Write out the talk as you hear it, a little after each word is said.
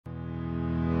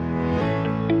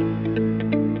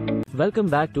Welcome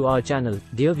back to our channel,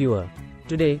 dear viewer.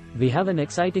 Today, we have an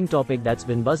exciting topic that's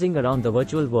been buzzing around the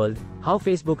virtual world: how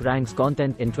Facebook ranks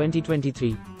content in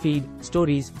 2023, feed,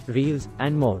 stories, reels,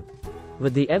 and more.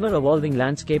 With the ever-evolving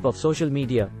landscape of social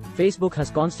media, Facebook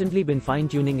has constantly been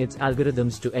fine-tuning its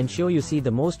algorithms to ensure you see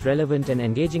the most relevant and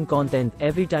engaging content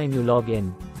every time you log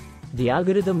in. The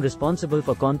algorithm responsible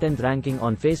for content ranking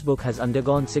on Facebook has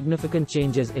undergone significant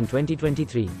changes in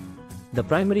 2023. The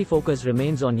primary focus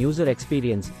remains on user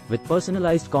experience, with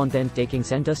personalized content taking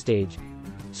center stage.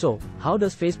 So, how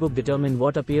does Facebook determine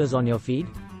what appears on your feed?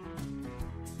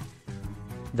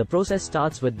 The process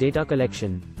starts with data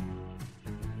collection.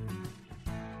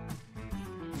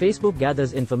 Facebook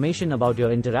gathers information about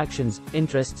your interactions,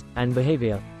 interests, and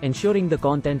behavior, ensuring the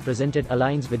content presented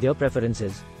aligns with your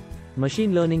preferences.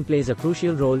 Machine learning plays a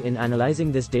crucial role in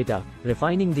analyzing this data,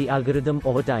 refining the algorithm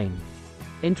over time.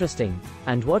 Interesting.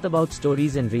 And what about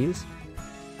stories and reels?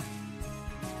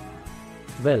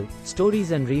 Well,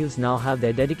 stories and reels now have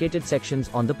their dedicated sections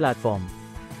on the platform.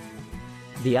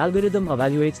 The algorithm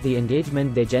evaluates the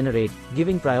engagement they generate,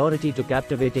 giving priority to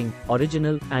captivating,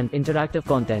 original, and interactive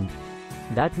content.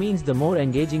 That means the more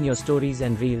engaging your stories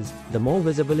and reels, the more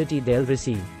visibility they'll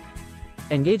receive.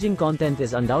 Engaging content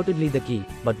is undoubtedly the key,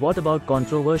 but what about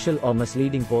controversial or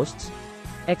misleading posts?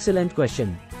 Excellent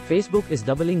question. Facebook is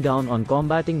doubling down on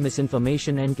combating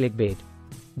misinformation and clickbait.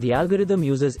 The algorithm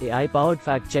uses AI-powered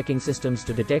fact-checking systems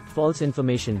to detect false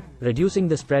information, reducing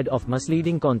the spread of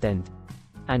misleading content.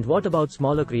 And what about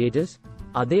smaller creators?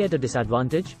 Are they at a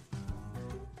disadvantage?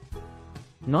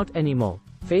 Not anymore.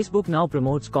 Facebook now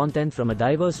promotes content from a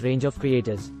diverse range of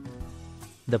creators.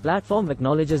 The platform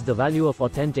acknowledges the value of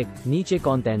authentic, niche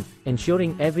content,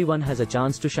 ensuring everyone has a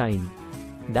chance to shine.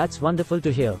 That's wonderful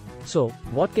to hear. So,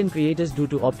 what can creators do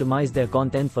to optimize their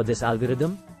content for this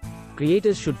algorithm?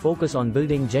 Creators should focus on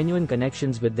building genuine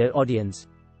connections with their audience.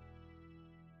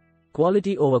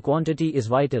 Quality over quantity is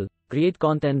vital. Create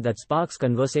content that sparks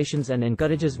conversations and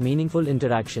encourages meaningful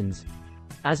interactions.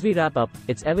 As we wrap up,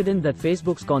 it's evident that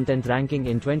Facebook's content ranking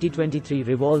in 2023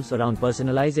 revolves around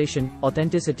personalization,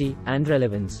 authenticity, and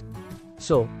relevance.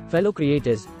 So, fellow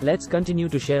creators, let's continue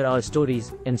to share our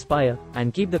stories, inspire,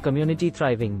 and keep the community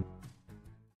thriving.